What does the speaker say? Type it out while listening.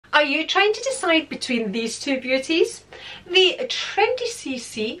Are you trying to decide between these two beauties? The Trendy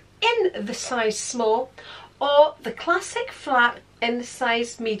CC in the size small or the classic flap in the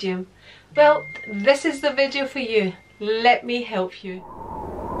size medium? Well, this is the video for you. Let me help you.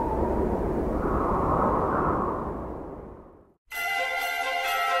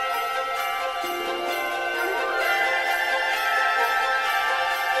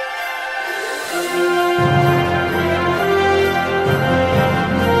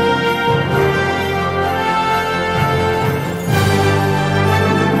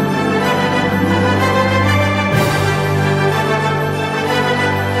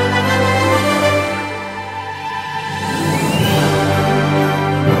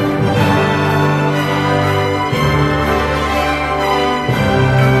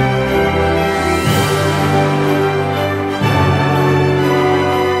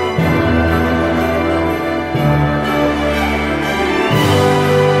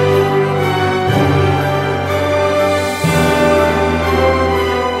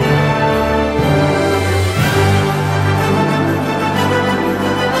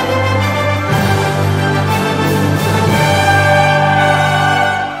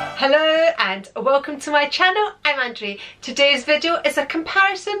 Welcome to my channel, I'm Andri. Today's video is a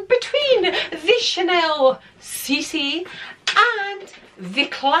comparison between the Chanel CC and the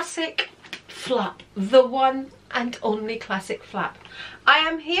classic flap, the one and only classic flap. I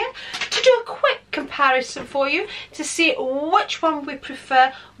am here to do a quick comparison for you to see which one we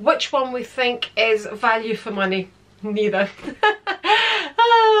prefer, which one we think is value for money. Neither.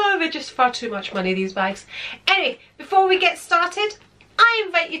 Oh, they're just far too much money, these bags. Anyway, before we get started, I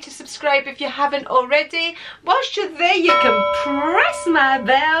invite you to subscribe if you haven't already. Whilst you're there, you can press my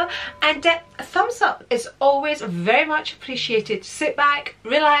bell, and a thumbs up is always very much appreciated. Sit back,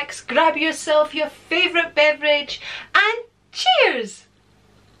 relax, grab yourself your favourite beverage, and cheers!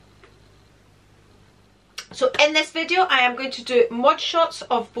 So in this video, I am going to do mod shots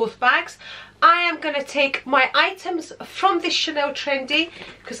of both bags. I am going to take my items from the Chanel Trendy,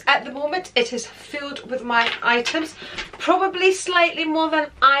 because at the moment it is filled with my items, probably slightly more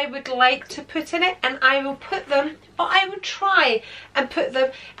than I would like to put in it, and I will put them, or I will try and put them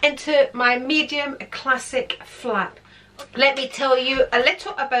into my medium classic flap. Let me tell you a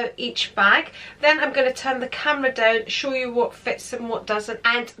little about each bag, then I'm going to turn the camera down, show you what fits and what doesn't,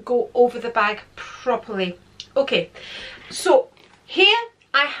 and go over the bag properly. Okay, so here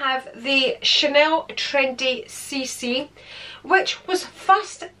I have the Chanel Trendy CC, which was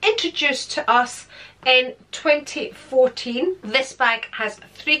first introduced to us in 2014. This bag has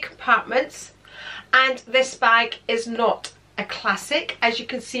 3 compartments, and this bag is not a classic. As you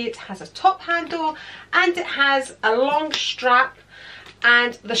can see, it has a top handle and it has a long strap,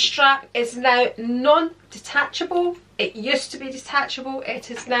 and the strap is now non-detachable. It used to be detachable, it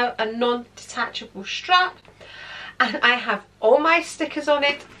is now a non-detachable strap. And I have all my stickers on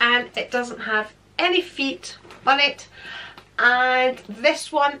it, and it doesn't have any feet on it. And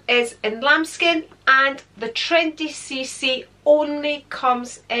this one is in lambskin, and the Trendy CC only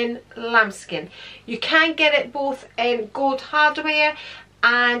comes in lambskin. You can get it both in gold hardware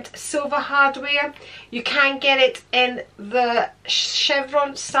and silver hardware. You can get it in the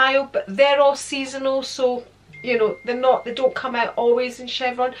chevron style, but they're all seasonal, so you know, they don't come out always in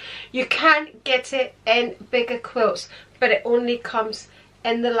chevron. You can get it in bigger quilts, but it only comes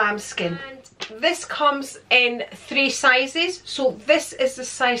in the lambskin. And this comes in 3 sizes. So this is the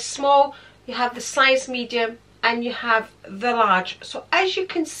size small, you have the size medium, and you have the large. So as you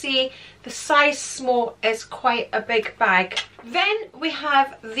can see, the size small is quite a big bag. Then we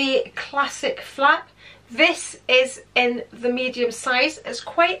have the classic flap. This is in the medium size. It's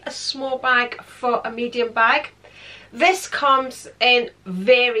quite a small bag for a medium bag. This comes in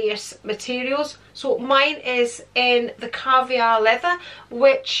various materials. So mine is in the caviar leather,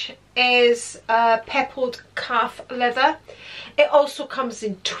 which is peppered calf leather. It also comes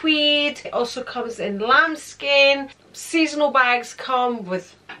in tweed. It also comes in lambskin. Seasonal bags come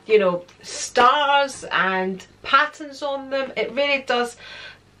with, you know, stars and patterns on them. It really does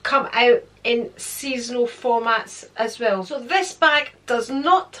come out in seasonal formats as well. So this bag does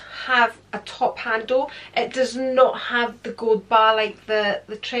not have a top handle, it does not have the gold bar like the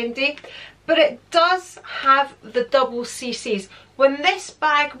Trendy, but it does have the double CCs. When this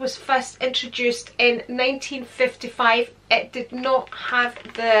bag was first introduced in 1955, it did not have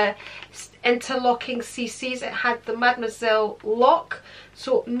the interlocking CCs, it had the Mademoiselle lock,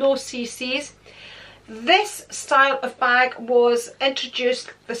 so no CCs. This style of bag was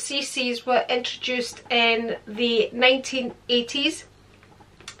introduced, the CCs were introduced in the 1980s.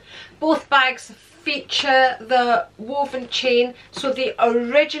 Both bags feature the woven chain. So the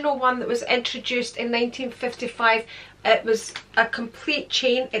original one that was introduced in 1955, it was a complete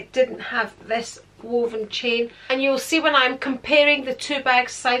chain. It didn't have this woven chain, and you'll see when I'm comparing the two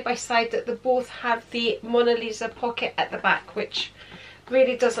bags side by side that they both have the Mona Lisa pocket at the back, which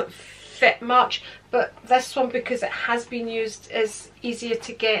really doesn't fit much, but this one, because it has been used, is easier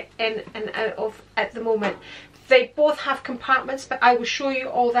to get in and out of at the moment. They both have compartments, but I will show you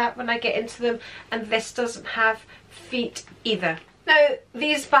all that when I get into them, and this doesn't have feet either. Now,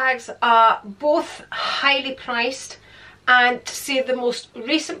 these bags are both highly priced, and to see the most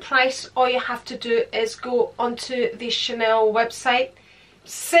recent price, all you have to do is go onto the Chanel website.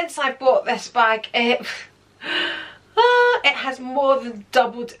 Since I bought this bag, it has more than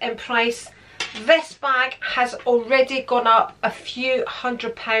doubled in price. This bag has already gone up a few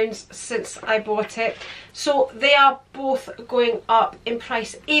 £100 since I bought it. So they are both going up in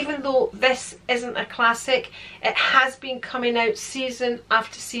price. Even though this isn't a classic, it has been coming out season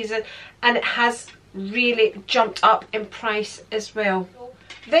after season, and it has really jumped up in price as well.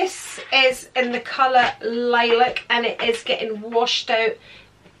 This is in the colour lilac, and it is getting washed out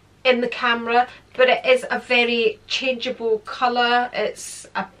in the camera, but it is a very changeable colour. It's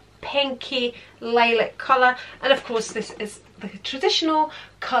a pinky lilac colour, and of course this is the traditional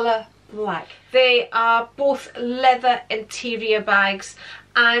colour black. They are both leather interior bags,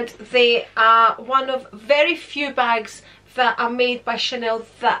 and they are one of very few bags that are made by Chanel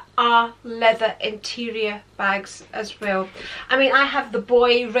that are leather interior bags as well. I mean, I have the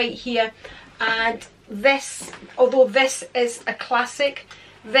boy right here, and this, although this is a classic,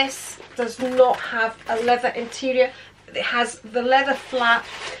 this does not have a leather interior. It has the leather flap,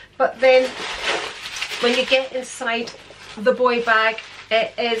 but then when you get inside the boy bag,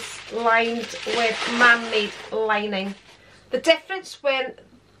 it is lined with man-made lining. The difference when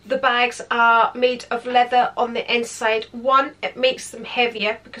the bags are made of leather on the inside, one, it makes them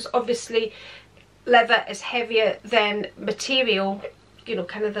heavier, because obviously leather is heavier than material, you know,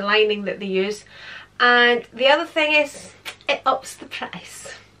 kind of the lining that they use. And the other thing is, it ups the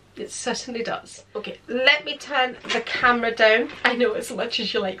price. It certainly does. Okay, let me turn the camera down. I know, as much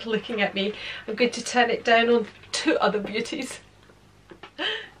as you like looking at me, I'm going to turn it down on two other beauties.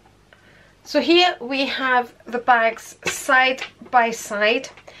 So here we have the bags side by side.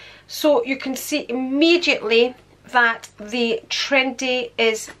 So you can see immediately that the Trendy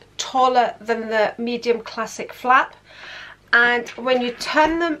is taller than the medium classic flap. And when you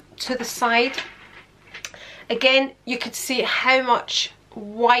turn them to the side, again, you can see how much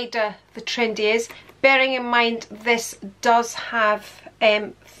wider the Trendy is. Bearing in mind this does have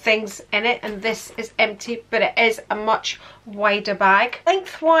things in it, and this is empty, but it is a much wider bag.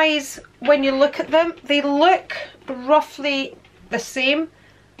 Lengthwise, when you look at them, they look roughly the same.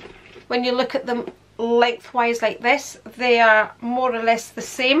 When you look at them lengthwise like this, they are more or less the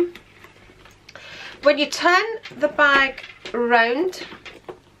same. When you turn the bag around,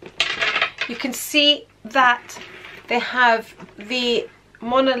 you can see that they have the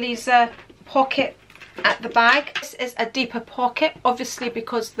Mona Lisa pocket at the bag. This is a deeper pocket, obviously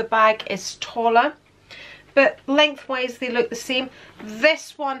because the bag is taller, but lengthwise they look the same.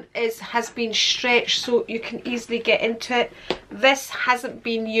 This one has been stretched so you can easily get into it. This hasn't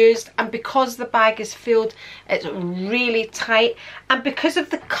been used, and because the bag is filled, it's really tight. And because of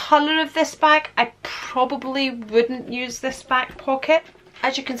the colour of this bag, I probably wouldn't use this back pocket.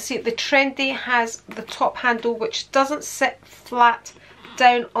 As you can see, the Trendy has the top handle, which doesn't sit flat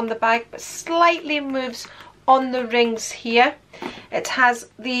down on the bag, but slightly moves on the rings here. It has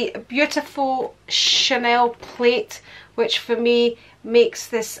the beautiful Chanel plate, which for me makes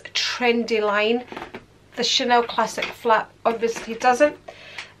this trendy line. The Chanel classic flap obviously doesn't.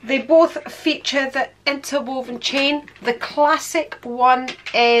 They both feature the interwoven chain. The classic one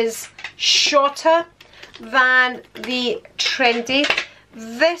is shorter than the Trendy.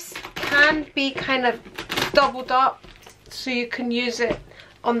 This can be kind of doubled up so you can use it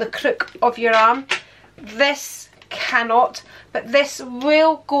on the crook of your arm. This cannot, but this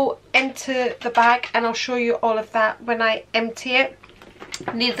will go into the bag, and I'll show you all of that when I empty it.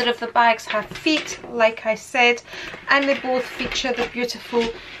 Neither of the bags have feet, like I said, and they both feature the beautiful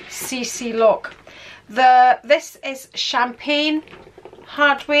CC lock. This is champagne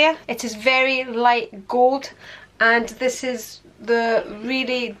hardware. It is very light gold, and this is the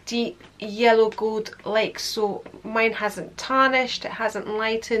really deep yellow gold, like so. Mine hasn't tarnished, it hasn't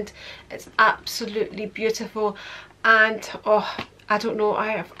lightened, it's absolutely beautiful. And oh, I don't know,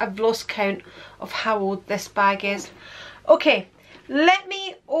 I've lost count of how old this bag is. Okay, let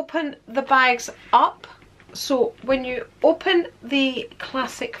me open the bags up So when you open the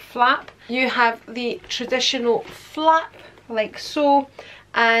classic flap, you have the traditional flap like so,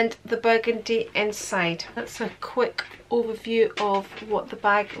 and the burgundy inside. That's a quick overview of what the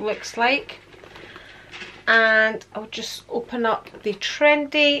bag looks like. And I'll just open up the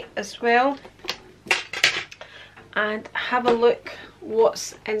Trendy as well and have a look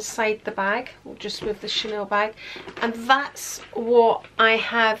what's inside the bag. We'll just move the Chanel bag, and that's what I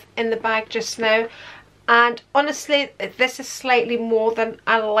have in the bag just now. And honestly, this is slightly more than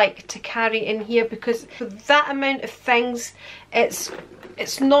I like to carry in here, because for that amount of things, it's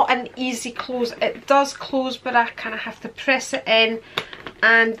not an easy close. It does close, but I kind of have to press it in,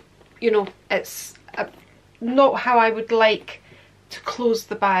 and you know, it's not how I would like to close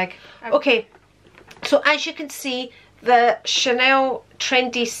the bag. Okay, so as you can see, the Chanel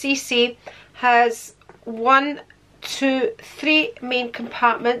Trendy CC has 1, 2, 3 main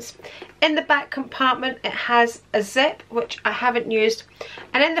compartments. In the back compartment it has a zip, which I haven't used,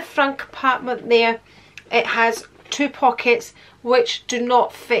 and in the front compartment there it has 2 pockets which do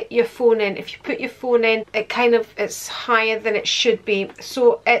not fit your phone in. If you put your phone in, it's higher than it should be,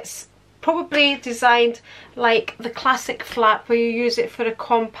 so it's probably designed like the classic flap where you use it for a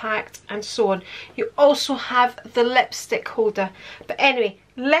compact and so on. You also have the lipstick holder, but anyway,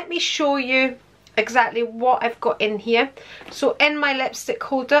 let me show you exactly what I've got in here. So in my lipstick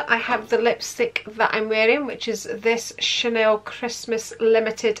holder I have the lipstick that I'm wearing, which is this Chanel Christmas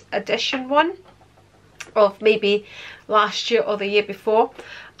limited edition one of maybe last year or the year before.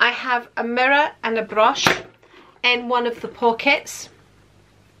 I have a mirror and a brush in one of the pockets,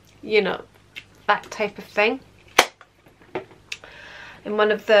 you know, that type of thing, in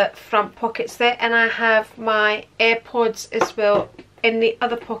one of the front pockets there, and I have my AirPods as well in the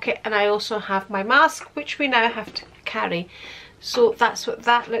other pocket, and I also have my mask, which we now have to carry. So that's what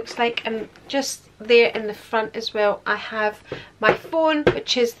that looks like. And just there in the front as well, I have my phone,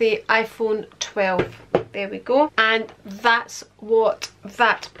 which is the iPhone 12. There we go. And that's what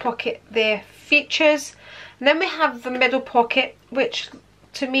that pocket there features. And then we have the middle pocket, which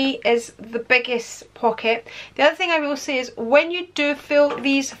to me is the biggest pocket. The other thing I will say is, when you do fill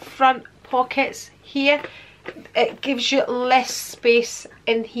these front pockets here, it gives you less space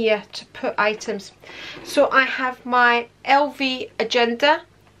in here to put items. So I have my LV agenda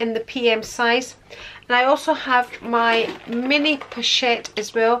in the PM size, and I also have my mini pochette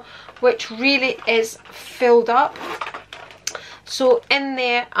as well, which really is filled up. So in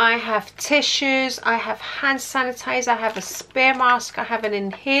there I have tissues, I have hand sanitizer, I have a spare mask, I have an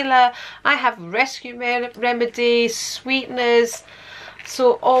inhaler, I have rescue remedies, sweeteners.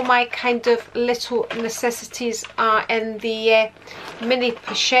 So all my kind of little necessities are in the mini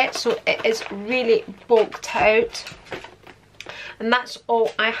pochette, so it is really bulked out. And that's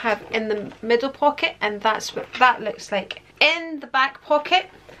all I have in the middle pocket, and that's what that looks like. In the back pocket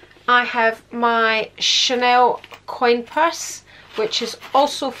I have my Chanel coin purse, which is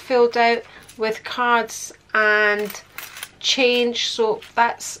also filled out with cards and change, so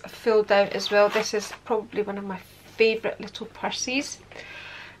that's filled out as well. This is probably one of my favourite little purses.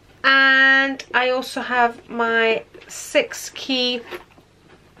 And I also have my 6-key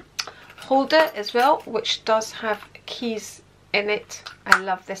holder as well, which does have keys in it. I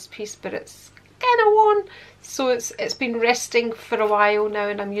love this piece, but it's kind of worn, so it's been resting for a while now,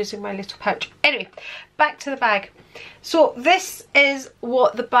 and I'm using my little pouch. Anyway, back to the bag. So this is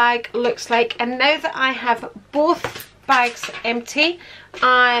what the bag looks like, and now that I have both bags empty,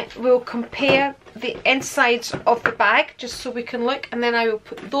 I will compare the insides of the bag just so we can look, and then I will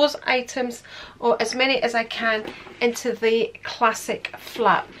put those items, or as many as I can, into the classic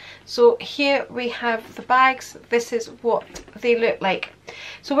flap. So here we have the bags. This is what they look like.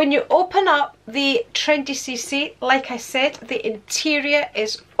 So when you open up the Trendy CC, like I said, the interior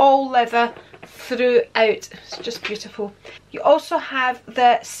is all leather throughout. It's just beautiful. You also have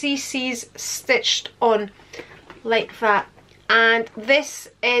the CCs stitched on like that, and this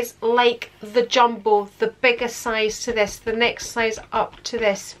is like the jumbo, the bigger size to this, the next size up to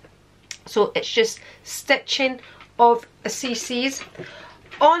this. So it's just stitching of the CCs.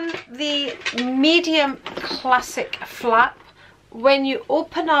 On the medium classic flap, when you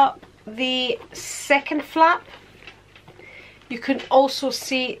open up the second flap, you can also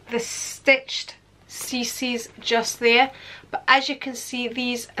see the stitched CCs just there, but as you can see,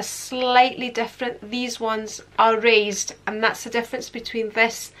 these are slightly different. These ones are raised, and that's the difference between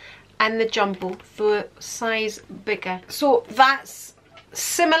this and the jumbo, the size bigger. So that's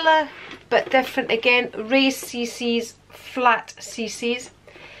similar but different again, raised CCs, flat CCs.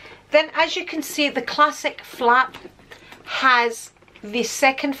 Then as you can see, the classic flap has the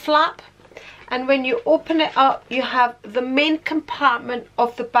second flap, and when you open it up, you have the main compartment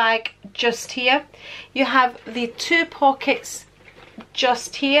of the bag just here. You have the 2 pockets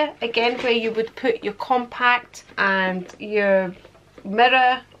just here, again, where you would put your compact and your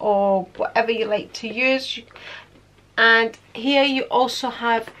mirror or whatever you like to use. And here you also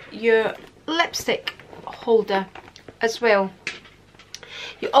have your lipstick holder as well.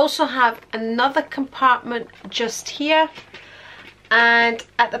 You also have another compartment just here, and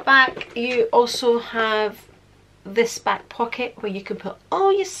at the back you also have this back pocket where you can put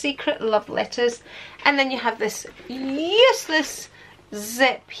all your secret love letters, and then you have this useless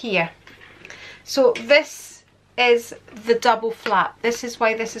zip here. So this is the double flap. This is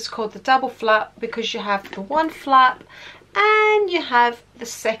why this is called the double flap, because you have the one flap and you have the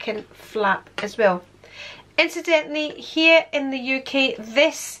second flap as well. Incidentally, here in the UK,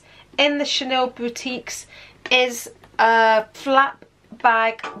 this in the Chanel boutiques is a flap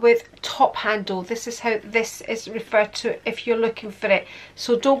bag with top handle. This is how this is referred to if you're looking for it.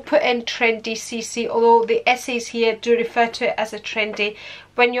 So don't put in Trendy CC, although the essays here do refer to it as a Trendy.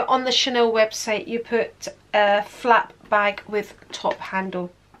 When you're on the Chanel website, you put a flap bag with top handle.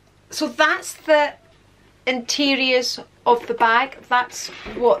 So that's the interiors of the bag. That's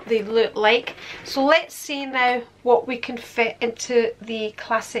what they look like. So let's see now what we can fit into the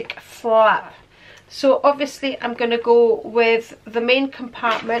classic flap. So obviously I'm going to go with the main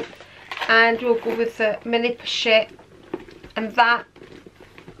compartment, and we'll go with the mini pochette, and that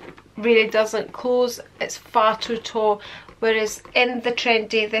really doesn't close. It's far too tall, whereas in the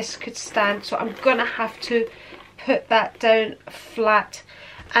Trendy this could stand. So I'm going to have to put that down flat,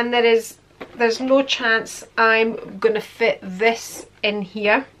 and there's no chance I'm going to fit this in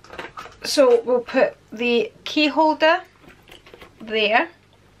here. So we'll put the key holder there,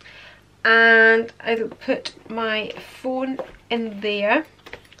 and I'll put my phone in there,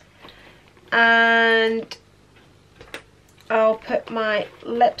 and I'll put my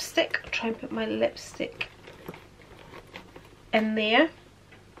lipstick, try and put my lipstick in there.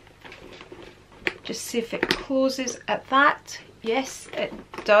 Just see if it closes at that. Yes, it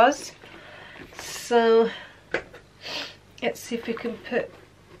does. So let's see if we can put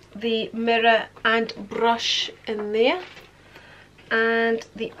the mirror and brush in there, and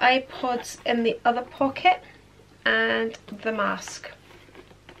the iPods in the other pocket, and the mask.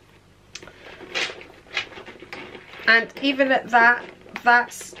 And even at that,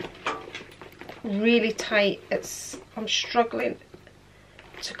 that's really tight. I'm struggling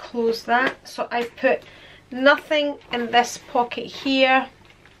to close that. So I've put nothing in this pocket here,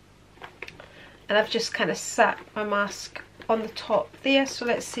 and I've just kind of sat my mask on the top there. So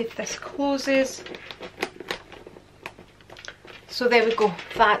let's see if this closes. So there we go,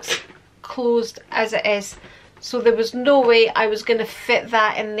 that's closed as it is. So there was no way I was going to fit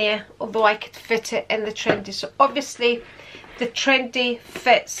that in there, although I could fit it in the Trendy. So obviously the Trendy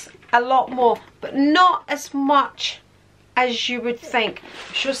fits a lot more, but not as much as you would think.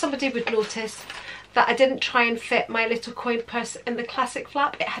 I'm sure somebody would notice that I didn't try and fit my little coin purse in the classic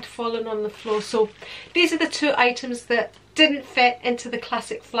flap. It had fallen on the floor. So these are the 2 items that didn't fit into the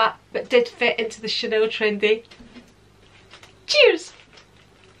classic flap but did fit into the Chanel Trendy. Cheers!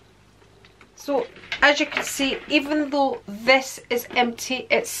 So as you can see, even though this is empty,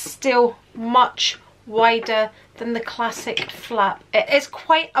 it's still much wider than the classic flap. It is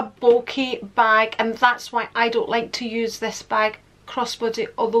quite a bulky bag, and that's why I don't like to use this bag crossbody,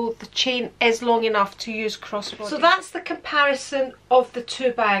 although the chain is long enough to use crossbody. So that's the comparison of the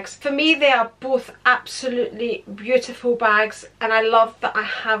 2 bags. For me, they are both absolutely beautiful bags, and I love that I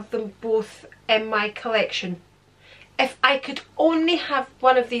have them both in my collection. If I could only have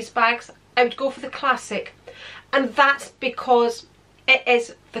one of these bags, I would go for the classic, and that's because it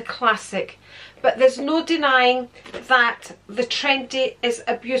is the classic. But there's no denying that the Trendy is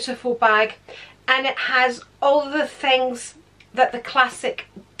a beautiful bag, and it has all the things that the classic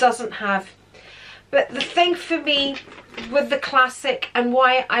doesn't have. But the thing for me with the classic, and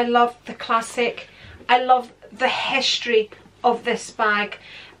why I love the classic, I love the history of this bag.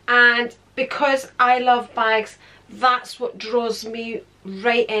 And because I love bags, that's what draws me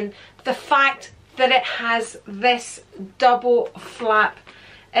right in. The fact that it has this double flap,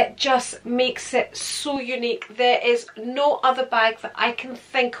 it just makes it so unique. There is no other bag that I can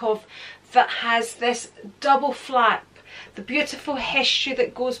think of that has this double flap. The beautiful history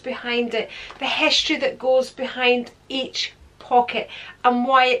that goes behind it, the history that goes behind each pocket, and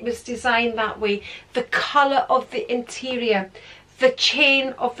why it was designed that way, the colour of the interior, the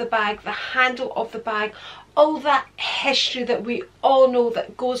chain of the bag, the handle of the bag, all that history that we all know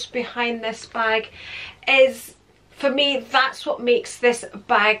that goes behind this bag is For me, that's what makes this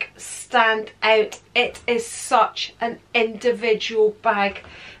bag stand out. It is such an individual bag.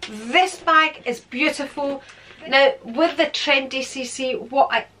 This bag is beautiful. Now, with the Trendy CC, what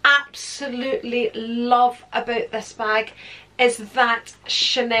I absolutely love about this bag is that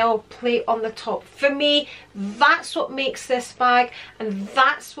Chanel plate on the top. For me, that's what makes this bag, and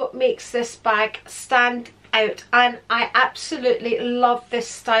that's what makes this bag stand out, and I absolutely love this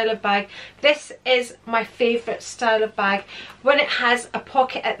style of bag. This is my favourite style of bag, when it has a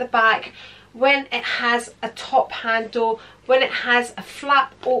pocket at the back, when it has a top handle, when it has a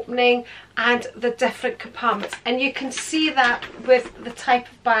flap opening and the different compartments. And you can see that with the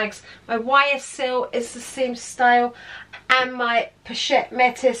type of bags. My YSL is the same style, and my Pochette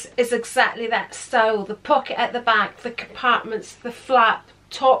Métis is exactly that style. The pocket at the back, the compartments, the flap,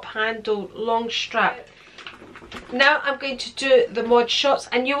 top handle, long strap. Now I'm going to do the mod shots,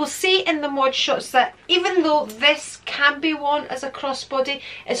 and you will see in the mod shots that even though this can be worn as a crossbody,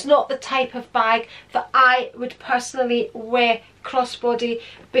 it's not the type of bag that I would personally wear crossbody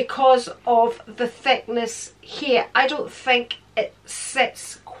because of the thickness here. I don't think it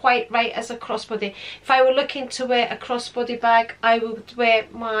sits quite right as a crossbody. If I were looking to wear a crossbody bag, I would wear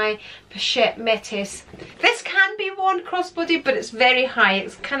my Pochette Métis. This can be worn crossbody, but it's very high.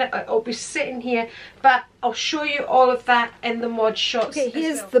 It's kind of, I'll be sitting here, but I'll show you all of that in the mod shots. Okay,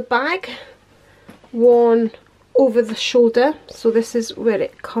 here's the bag worn over the shoulder. So this is where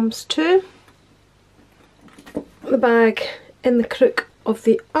it comes to. The bag in the crook of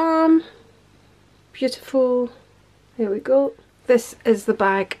the arm. Beautiful. There we go. This is the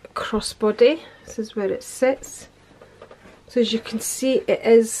bag crossbody. This is where it sits. So as you can see, it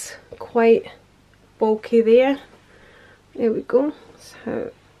is quite bulky there. There we go. That's how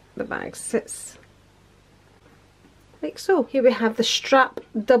the bag sits. Like so. Here we have the strap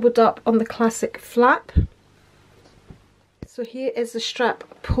doubled up on the classic flap. So here is the strap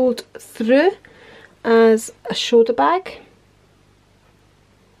pulled through as a shoulder bag.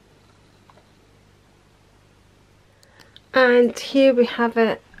 And here we have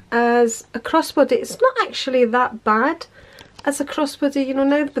it as a crossbody. It's not actually that bad as a crossbody, you know,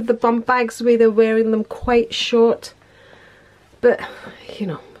 now with the bum bags where they're wearing them quite short. But, you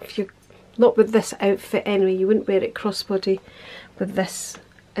know, if you're not with this outfit anyway, you wouldn't wear it crossbody with this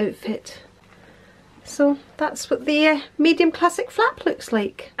outfit. So that's what the medium classic flap looks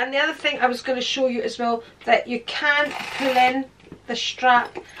like. And the other thing I was going to show you as well, that you can pull in the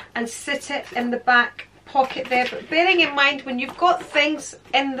strap and sit it in the back pocket there, but bearing in mind when you've got things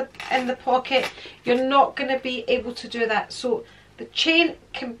in the pocket, you're not going to be able to do that. So the chain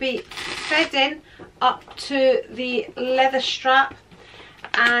can be fed in up to the leather strap,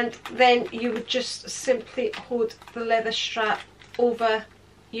 and then you would just simply hold the leather strap over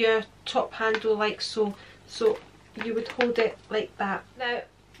your top handle like so. So you would hold it like that. Now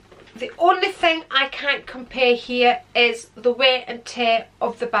the only thing I can't compare here is the wear and tear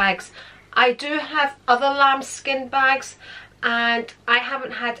of the bags. I do have other lambskin bags and I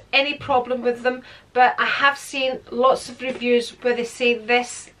haven't had any problem with them, but I have seen lots of reviews where they say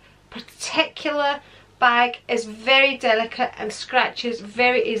this particular bag is very delicate and scratches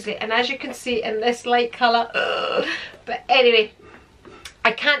very easily, and as you can see in this light colour, but anyway,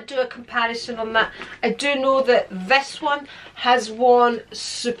 I can't do a comparison on that. I do know that this one has worn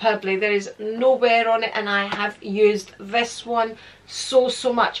superbly. There is no wear on it, and I have used this one so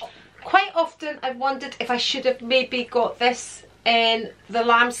much. Quite often I've wondered if I should have maybe got this in the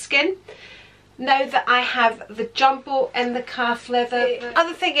lambskin, now that I have the jumbo and the calf leather. The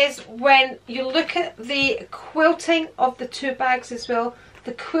other thing is, when you look at the quilting of the two bags as well,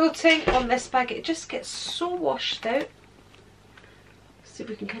 the quilting on this bag, it just gets so washed out. See if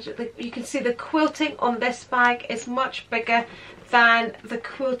we can catch it. You can see the quilting on this bag is much bigger than the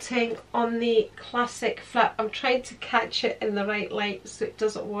quilting on the classic flap. I'm trying to catch it in the right light so it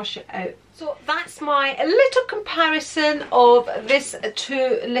doesn't wash it out. So that's my little comparison of these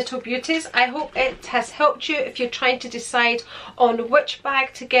two little beauties. I hope it has helped you if you're trying to decide on which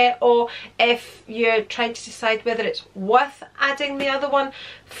bag to get, or if you're trying to decide whether it's worth adding the other one.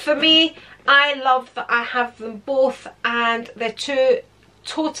 For me, I love that I have them both, and they're two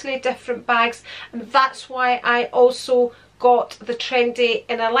totally different bags, and that's why I also got the Trendy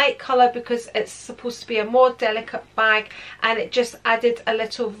in a light colour, because it's supposed to be a more delicate bag, and it just added a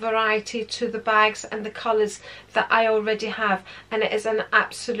little variety to the bags and the colours that I already have, and it is an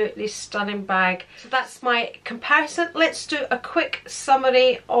absolutely stunning bag. So that's my comparison. Let's do a quick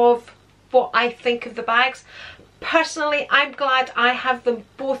summary of what I think of the bags. Personally, I'm glad I have them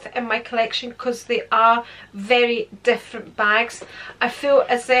both in my collection because they are very different bags. I feel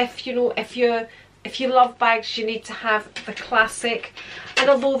as if, you know, if you're if you love bags, you need to have the classic. And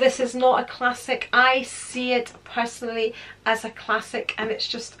although this is not a classic, I see it personally as a classic, and it's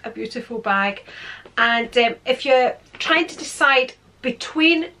just a beautiful bag. And if you're trying to decide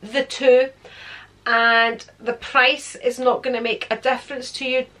between the two and the price is not going to make a difference to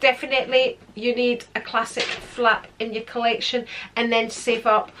you, definitely you need a classic flap in your collection, and then save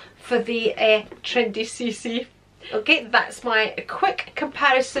up for the Trendy CC. Okay, that's my quick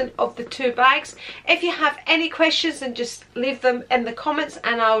comparison of the two bags. If you have any questions, then just leave them in the comments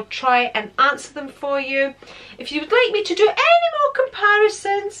and I'll try and answer them for you. If you would like me to do any more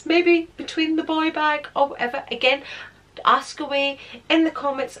comparisons, maybe between the boy bag or whatever, again, ask away in the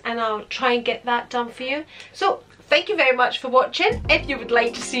comments and I'll try and get that done for you. So thank you very much for watching. If you would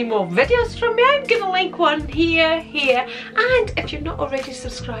like to see more videos from me, I'm going to link one here, and if you're not already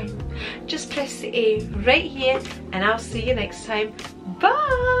subscribed, just press the A right here, and I'll see you next time.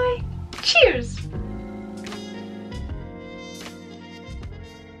 Bye! Cheers!